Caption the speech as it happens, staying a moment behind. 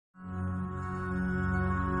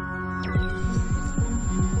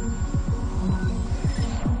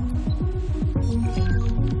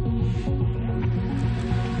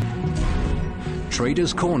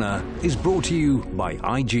Traders Corner is brought to you by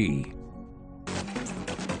IG.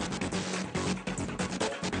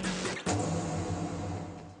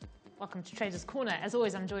 Welcome to Traders Corner. As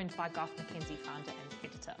always, I'm joined by Garth McKenzie, founder and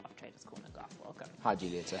editor of Traders Corner. Garth, welcome. Hi,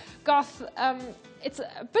 Julieta. Garth, it's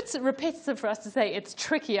a bit repetitive for us to say it's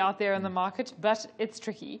tricky out there in the market, but it's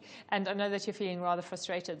tricky. And I know that you're feeling rather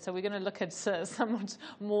frustrated. So we're going to look at somewhat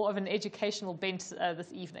more of an educational bent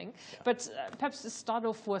this evening. Yeah. But perhaps to start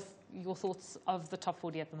off with your thoughts of the top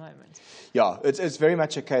 40 at the moment. Yeah, it's very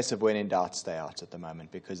much a case of when in doubt, stay out at the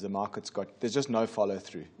moment, because the market's there's just no follow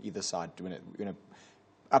through either side.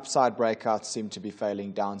 Upside breakouts seem to be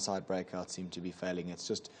failing, downside breakouts seem to be failing.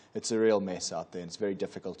 It's a real mess out there, and it's very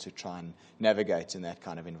difficult to try and navigate in that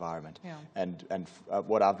kind of environment. Yeah. And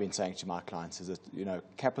what I've been saying to my clients is that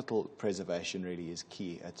capital preservation really is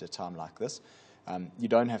key at a time like this. You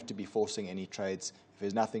don't have to be forcing any trades. If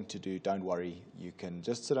there's nothing to do, don't worry. You can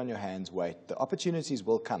just sit on your hands, wait. The opportunities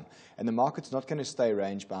will come, and the market's not going to stay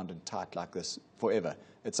range bound and tight like this forever.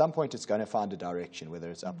 At some point, it's going to find a direction, whether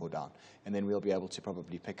it's up or down, and then we'll be able to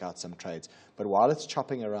probably pick out some trades. But while it's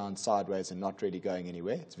chopping around sideways and not really going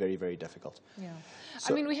anywhere, it's very, very difficult. Yeah,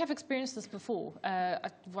 so, I mean, we have experienced this before.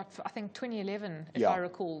 I think 2011, if I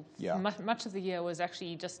recall, much of the year was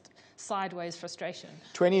actually just sideways frustration.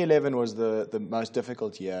 2011 was the most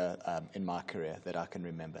difficult year in my career that I can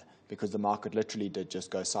remember, because the market literally did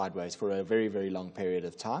just go sideways for a very, very long period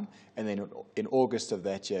of time. And then in August of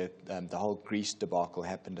that year, the whole Greece debacle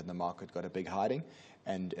happened and the market got a big hiding,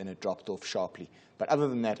 and it dropped off sharply. But other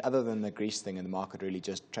than that, other than the Greece thing, and the market really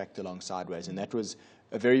just tracked along sideways. And that was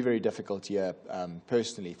a very, very difficult year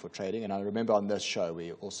personally for trading. And I remember on this show,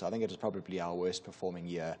 I think it was probably our worst performing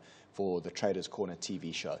year for the Traders Corner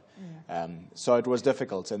TV show. So it was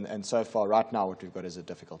difficult. And so far, right now, what we've got is a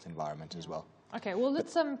difficult environment as well. Okay, well,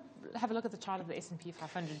 let's have a look at the chart of the S&P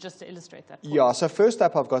 500 just to illustrate that point. Yeah, so first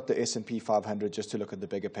up, I've got the S&P 500 just to look at the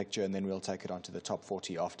bigger picture, and then we'll take it on to the top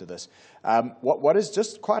 40 after this. What is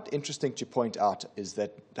just quite interesting to point out is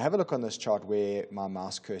that, have a look on this chart where my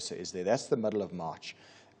mouse cursor is there. That's the middle of March.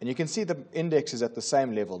 And you can see the index is at the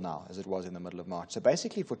same level now as it was in the middle of March. So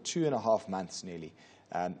basically for 2.5 months nearly,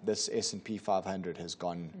 this S&P 500 has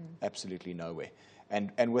gone absolutely nowhere.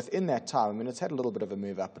 And within that time, I mean, it's had a little bit of a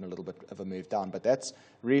move up and a little bit of a move down, but that's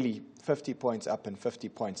really 50 points up and 50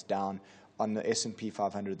 points down. On the S&P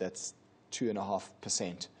 500, that's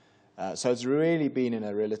 2.5%. So it's really been in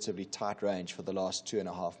a relatively tight range for the last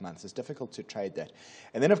 2.5 months. It's difficult to trade that.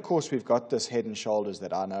 And then, of course, we've got this head and shoulders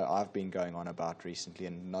that I know I've been going on about recently,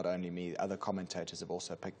 and not only me, other commentators have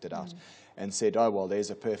also picked it out and said, oh, well, there's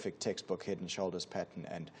a perfect textbook head and shoulders pattern,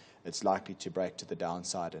 and it's likely to break to the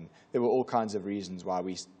downside. And there were all kinds of reasons why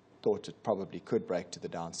we thought it probably could break to the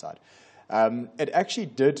downside. It actually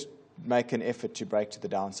did make an effort to break to the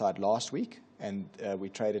downside last week, and we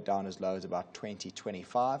traded down as low as about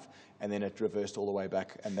 20.25, and then it reversed all the way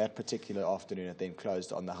back. And that particular afternoon, it then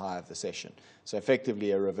closed on the high of the session. So effectively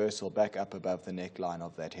a reversal back up above the neckline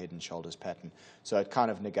of that head and shoulders pattern. So it kind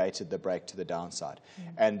of negated the break to the downside.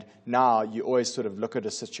 And now you always sort of look at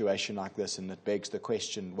a situation like this, and it begs the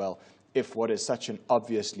question, well, if what is such an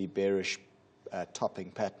obviously bearish topping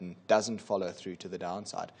pattern doesn't follow through to the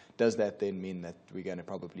downside, does that then mean that we're going to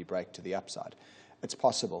probably break to the upside? It's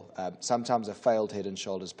possible. Sometimes a failed head and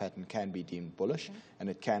shoulders pattern can be deemed bullish,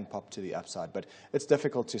 and it can pop to the upside. But it's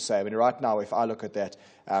difficult to say. I mean, right now, if I look at that,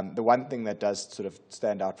 the one thing that does sort of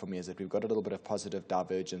stand out for me is that we've got a little bit of positive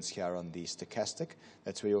divergence here on the stochastic.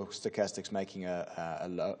 That's where your stochastic's making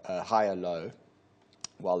a higher low,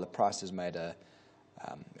 while the price has made a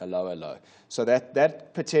lower low. So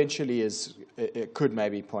that potentially it could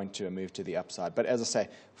maybe point to a move to the upside. But as I say,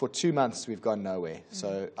 for 2 months we've gone nowhere.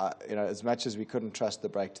 So as much as we couldn't trust the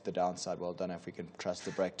break to the downside, well, I don't know if we can trust the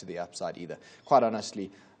break to the upside either. Quite honestly,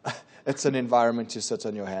 it's an environment to sit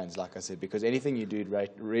on your hands, like I said, because anything you do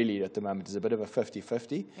really at the moment is a bit of a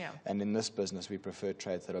 50-50. Yeah. And in this business, we prefer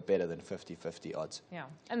trades that are better than 50-50 odds. Yeah.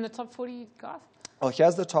 And the top 40, Garth? Well,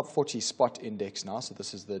 here's the top 40 spot index now. So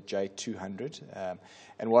this is the J200.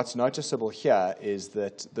 And what's noticeable here is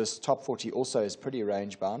that this top 40 also is pretty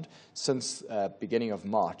range bound. Since beginning of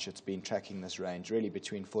March, it's been tracking this range really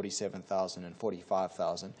between 47,000 and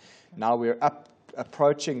 45,000. Now we're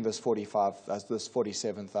approaching this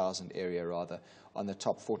 47,000 area rather on the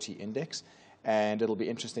top 40 index. And it'll be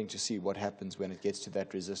interesting to see what happens when it gets to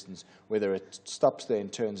that resistance, whether it stops there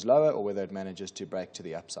and turns lower or whether it manages to break to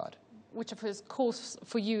the upside. which of course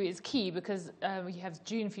for you is key because you have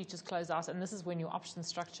June futures close out, and this is when your option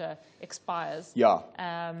structure expires. Yeah.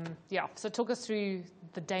 So talk us through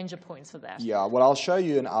the danger points for that. Yeah, well, I'll show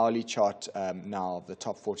you an hourly chart now of the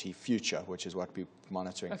top 40 future, which is what we're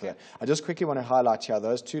monitoring here. I just quickly want to highlight here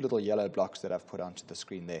those two little yellow blocks that I've put onto the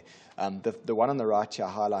screen there. The one on the right here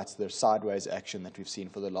highlights the sideways action that we've seen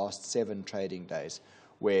for the last 7 trading days,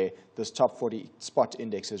 where this top 40 spot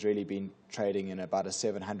index has really been trading in about a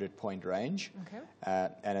 700-point range.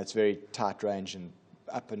 And it's very tight range and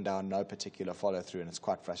up and down, no particular follow through, and it's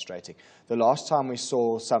quite frustrating. The last time we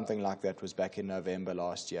saw something like that was back in November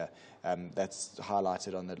last year. That's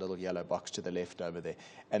highlighted on the little yellow box to the left over there.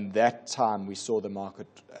 And that time we saw the market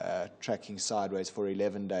tracking sideways for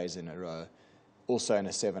 11 days in a row, also in a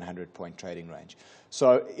 700-point trading range.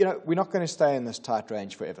 So, we're not going to stay in this tight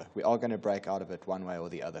range forever. We are going to break out of it one way or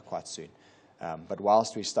the other quite soon. But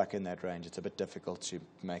whilst we're stuck in that range, it's a bit difficult to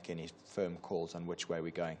make any firm calls on which way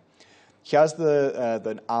we're going. Here's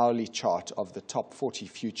the hourly chart of the top 40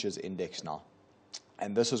 futures index now.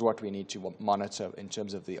 And this is what we need to monitor in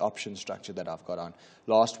terms of the option structure that I've got on.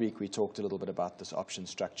 Last week, we talked a little bit about this option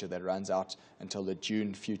structure that runs out until the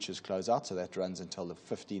June futures close out. So that runs until the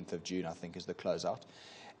 15th of June, I think, is the closeout.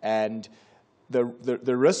 And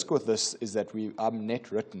the risk with this is that I'm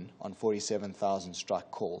net written on 47,000 strike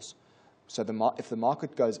calls. So if the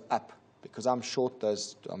market goes up, because I'm short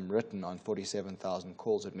those, I'm written on 47,000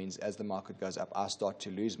 calls, it means as the market goes up, I start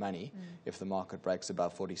to lose money if the market breaks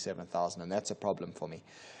above 47,000, and that's a problem for me.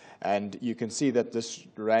 And you can see that this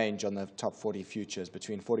range on the top 40 futures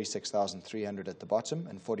between 46,300 at the bottom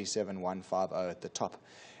and 47,150 at the top.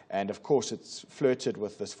 And of course, it's flirted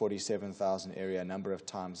with this 47,000 area a number of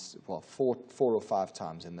times, well, four or five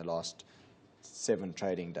times in the last 7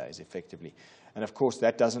 trading days, effectively. And of course,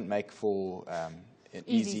 that doesn't make for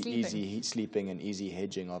easy sleeping and easy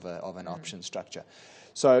hedging of an option structure.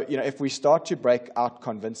 So, if we start to break out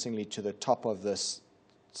convincingly to the top of this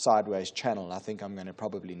sideways channel, I think I'm going to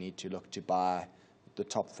probably need to look to buy the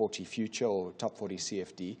top 40 future or top 40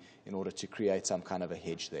 CFD in order to create some kind of a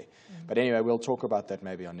hedge there. But anyway, we'll talk about that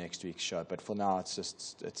maybe on next week's show. But for now,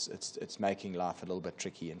 it's making life a little bit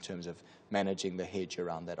tricky in terms of managing the hedge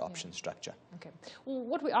around that option structure. Okay. Well,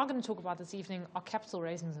 what we are going to talk about this evening are capital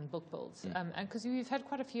raisings and book builds, and because we've had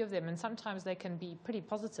quite a few of them, and sometimes they can be pretty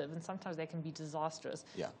positive, and sometimes they can be disastrous.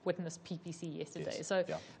 Witness PPC yesterday. Yes. So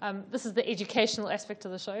this is the educational aspect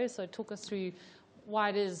of the show. So talk us through why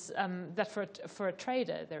it is that for a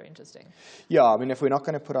trader they're interesting. Yeah, I mean, if we're not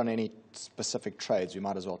going to put on any specific trades, we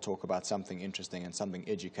might as well talk about something interesting and something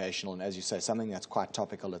educational, and as you say, something that's quite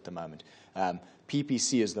topical at the moment.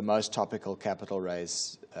 PPC is the most topical capital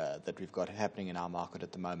raise that we've got happening in our market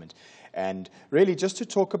at the moment. And really, just to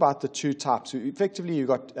talk about the two types, effectively you've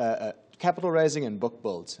got capital raising and book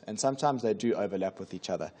builds, and sometimes they do overlap with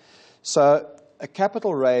each other. So a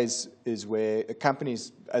capital raise is where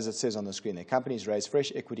companies, as it says on the screen there, companies raise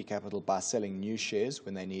fresh equity capital by selling new shares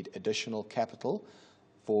when they need additional capital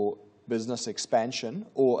for business expansion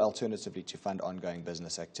or alternatively to fund ongoing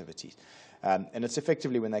business activities. And it's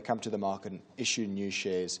effectively when they come to the market and issue new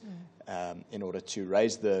shares in order to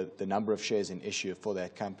raise the number of shares in issue for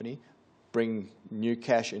that company, bring new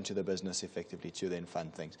cash into the business effectively to then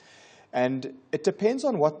fund things. And it depends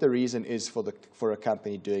on what the reason is for a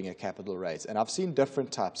company doing a capital raise. And I've seen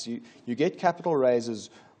different types. You get capital raises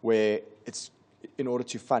where it's in order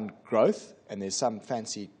to fund growth, and there's some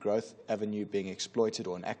fancy growth avenue being exploited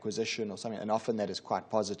or an acquisition or something, and often that is quite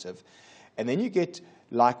positive. And then you get,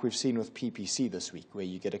 like we've seen with PPC this week, where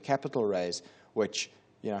you get a capital raise which,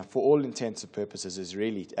 for all intents and purposes is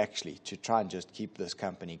really actually to try and just keep this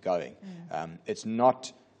company going. It's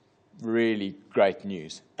not really great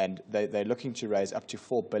news, and they're looking to raise up to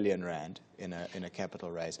 4 billion rand in a capital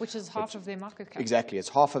raise, which is half of their market cap. Exactly, it's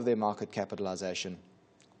half of their market capitalization,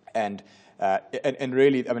 and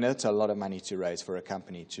really, I mean, that's a lot of money to raise for a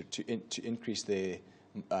company to increase their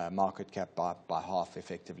market cap by half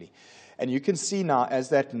effectively. And you can see now as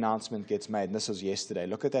that announcement gets made, and this was yesterday,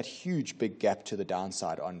 look at that huge big gap to the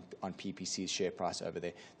downside on PPC's share price over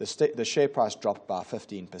there. The share price dropped by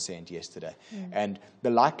 15% yesterday. And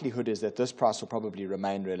the likelihood is that this price will probably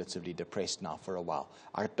remain relatively depressed now for a while.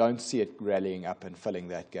 I don't see it rallying up and filling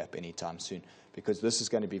that gap anytime soon, because this is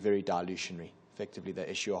going to be very dilutionary. Effectively, they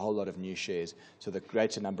issue a whole lot of new shares, so the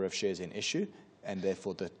greater number of shares in issue, and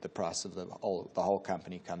therefore the price of the whole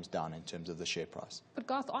company comes down in terms of the share price. But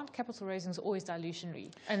Garth, aren't capital raisings always dilutionary?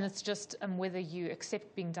 And it's just whether you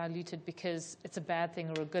accept being diluted because it's a bad thing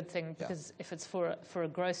or a good thing, because if it's for a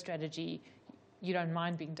growth strategy, you don't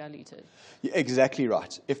mind being diluted. Yeah, exactly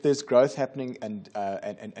right. If there's growth happening and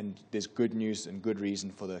there's good news and good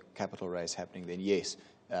reason for the capital raise happening, then yes,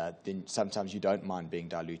 then sometimes you don't mind being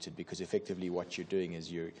diluted, because effectively what you're doing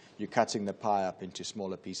is you're cutting the pie up into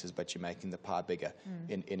smaller pieces, but you're making the pie bigger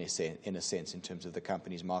in a sense in terms of the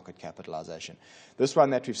company's market capitalization. This one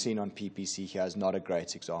that we've seen on PPC here is not a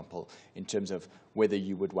great example in terms of whether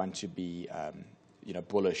you would want to be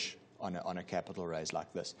bullish on a capital raise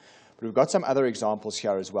like this. But we've got some other examples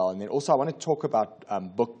here as well. And then also I want to talk about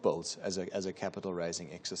book builds as a capital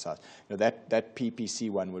raising exercise. That PPC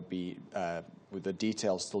one would be, with the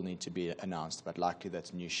details still need to be announced, but likely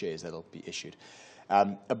that's new shares that'll be issued.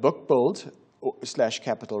 A book build /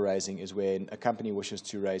 capital raising is when a company wishes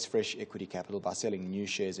to raise fresh equity capital by selling new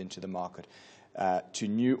shares into the market to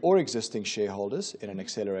new or existing shareholders in an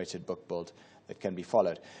accelerated book build that can be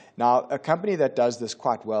followed. Now, a company that does this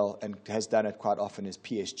quite well and has done it quite often is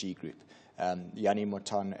PSG Group. Yanni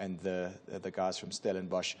Moton and the guys from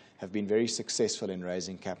Stellenbosch have been very successful in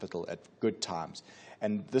raising capital at good times.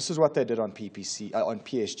 And this is what they did on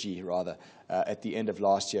PSG rather, at the end of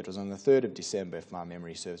last year. It was on the 3rd of December, if my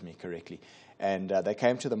memory serves me correctly. And they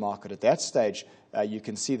came to the market. At that stage, you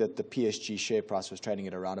can see that the PSG share price was trading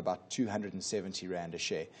at around about 270 Rand a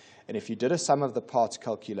share. And if you did a sum of the parts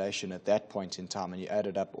calculation at that point in time, and you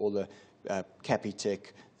added up all the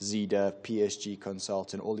Capitec, Zeda, PSG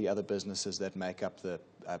Consult, and all the other businesses that make up the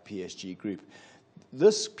PSG Group,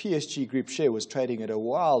 this PSG Group share was trading at a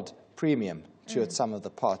wild premium to its sum of the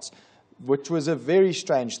parts, which was a very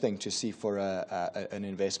strange thing to see for an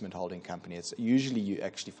investment holding company. It's usually you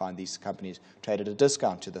actually find these companies trade at a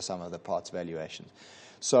discount to the sum of the parts valuations.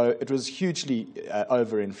 So it was hugely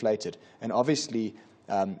overinflated, and obviously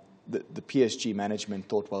the PSG management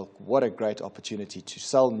thought, well, what a great opportunity to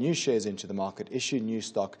sell new shares into the market, issue new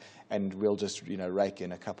stock, and we'll just rake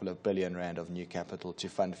in a couple of billion Rand of new capital to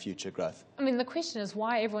fund future growth. I mean, the question is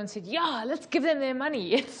why everyone said, yeah, let's give them their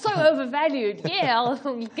money. It's so overvalued. Yeah,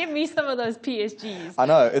 give me some of those PSGs. I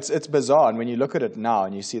know, it's bizarre. And when you look at it now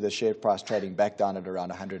and you see the share price trading back down at around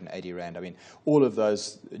 180 Rand, I mean, all of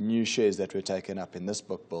those new shares that were taken up in this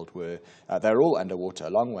book build they're all underwater, a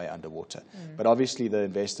long way underwater. But obviously the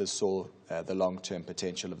investors saw the long-term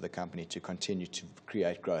potential of the company to continue to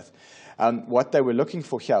create growth. What they were looking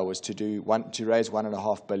for here was to raise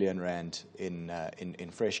 1.5 billion Rand in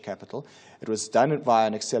fresh capital. It was done via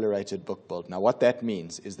an accelerated book build. Now, what that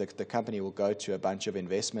means is that the company will go to a bunch of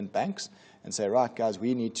investment banks and say, right, guys,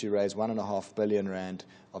 we need to raise 1.5 billion Rand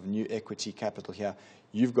of new equity capital here.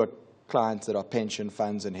 You've got clients that are pension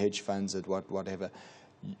funds and hedge funds and whatever.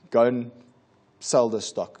 Go and sell the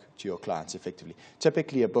stock to your clients effectively.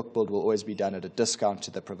 Typically, a book build will always be done at a discount to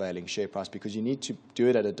the prevailing share price, because you need to do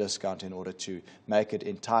it at a discount in order to make it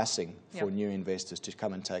enticing for new investors to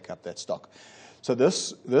come and take up that stock. So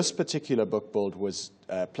this particular book build was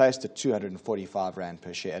placed at 245 Rand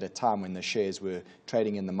per share at a time when the shares were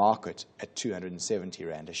trading in the market at 270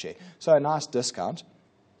 Rand a share. So a nice discount.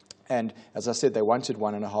 And as I said, they wanted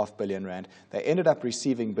 1.5 billion Rand. They ended up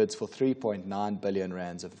receiving bids for 3.9 billion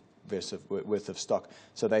Rands worth of stock.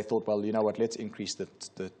 So they thought, well, you know what, let's increase the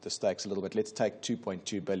stakes a little bit. Let's take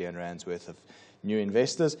 2.2 billion Rands worth of new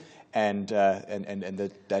investors, and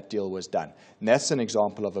that deal was done. And that's an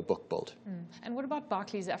example of a book build. And what about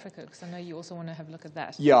Barclays Africa? Because I know you also want to have a look at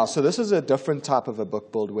that. Yeah, so this is a different type of a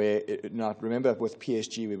book build where, remember with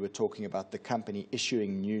PSG, we were talking about the company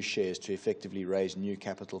issuing new shares to effectively raise new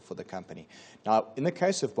capital for the company. Now, in the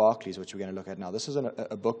case of Barclays, which we're going to look at now, this is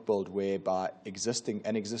a book build whereby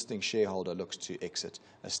an existing shareholder looks to exit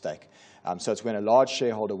a stake. So it's when a large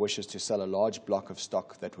shareholder wishes to sell a large block of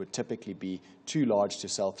stock that would typically be too large to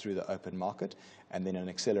sell through the open market, and then an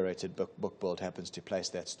accelerated book build happens to place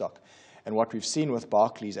that stock. And what we've seen with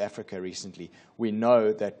Barclays Africa recently, we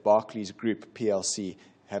know that Barclays Group PLC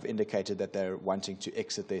have indicated that they're wanting to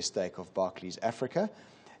exit their stake of Barclays Africa,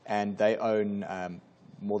 and they own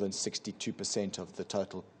more than 62% of the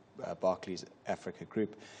total Barclays Africa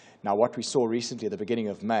Group. Now, what we saw recently at the beginning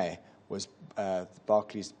of May was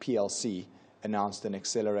Barclays PLC announced an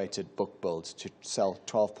accelerated book build to sell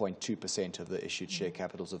 12.2% of the issued share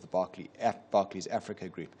capitals of the Barclays Africa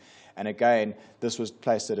Group. And again, this was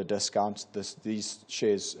placed at a discount. These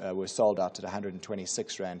shares were sold out at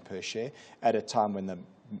 126 Rand per share at a time when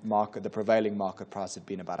the prevailing market price had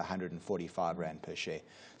been about 145 Rand per share.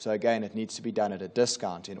 So again, it needs to be done at a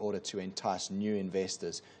discount in order to entice new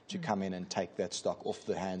investors to come in and take that stock off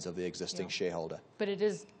the hands of the existing shareholder. But it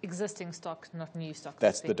is existing stock, not new stock.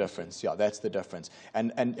 That's the difference. Yeah, that's the difference.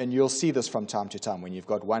 And you'll see this from time to time when you've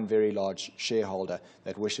got one very large shareholder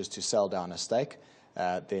that wishes to sell down a stake.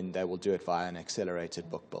 then they will do it via an accelerated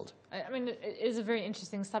book build. I mean, it is a very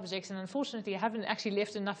interesting subject, and unfortunately I haven't actually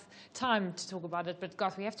left enough time to talk about it, but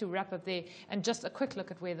Garth, we have to wrap up there, and just a quick look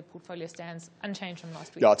at where the portfolio stands, unchanged from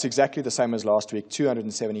last week. Yeah, it's exactly the same as last week,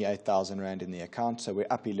 278,000 Rand in the account, so we're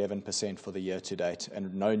up 11% for the year to date,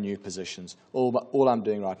 and no new positions. All I'm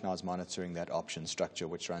doing right now is monitoring that option structure,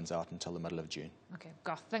 which runs out until the middle of June. Okay,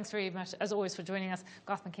 Garth, thanks very much, as always, for joining us.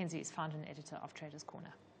 Garth McKenzie is founder and editor of Traders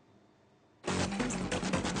Corner.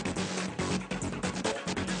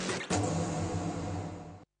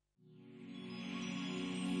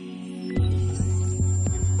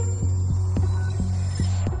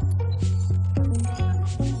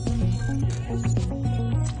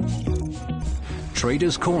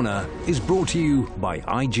 Traders Corner is brought to you by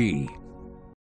IG.